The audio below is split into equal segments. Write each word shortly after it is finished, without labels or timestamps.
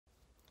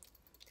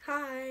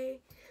Hi,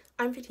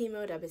 I'm Fatima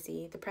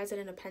Odebisi, the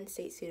president of Penn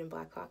State Student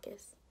Black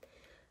Caucus.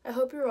 I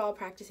hope you're all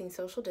practicing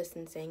social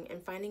distancing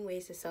and finding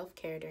ways to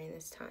self-care during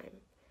this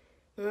time.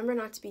 Remember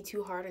not to be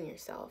too hard on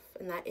yourself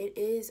and that it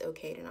is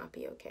okay to not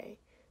be okay.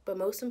 But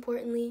most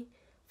importantly,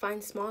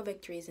 find small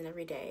victories in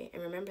every day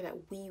and remember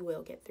that we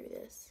will get through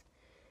this.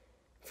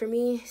 For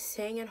me,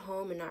 staying at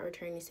home and not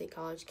returning to state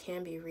college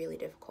can be really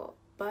difficult,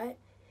 but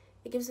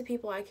it gives the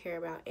people I care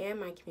about and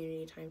my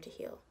community time to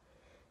heal.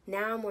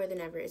 Now more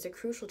than ever is a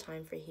crucial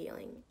time for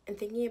healing and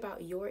thinking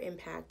about your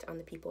impact on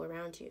the people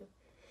around you.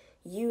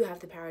 You have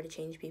the power to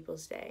change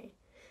people's day.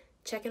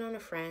 Check in on a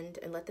friend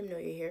and let them know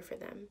you're here for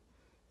them.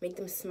 Make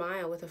them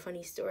smile with a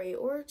funny story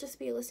or just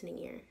be a listening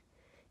ear.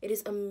 It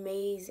is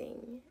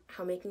amazing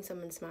how making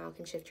someone smile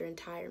can shift your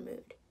entire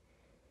mood.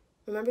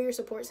 Remember, your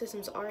support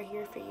systems are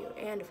here for you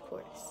and, of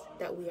course,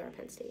 that we are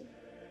Penn State.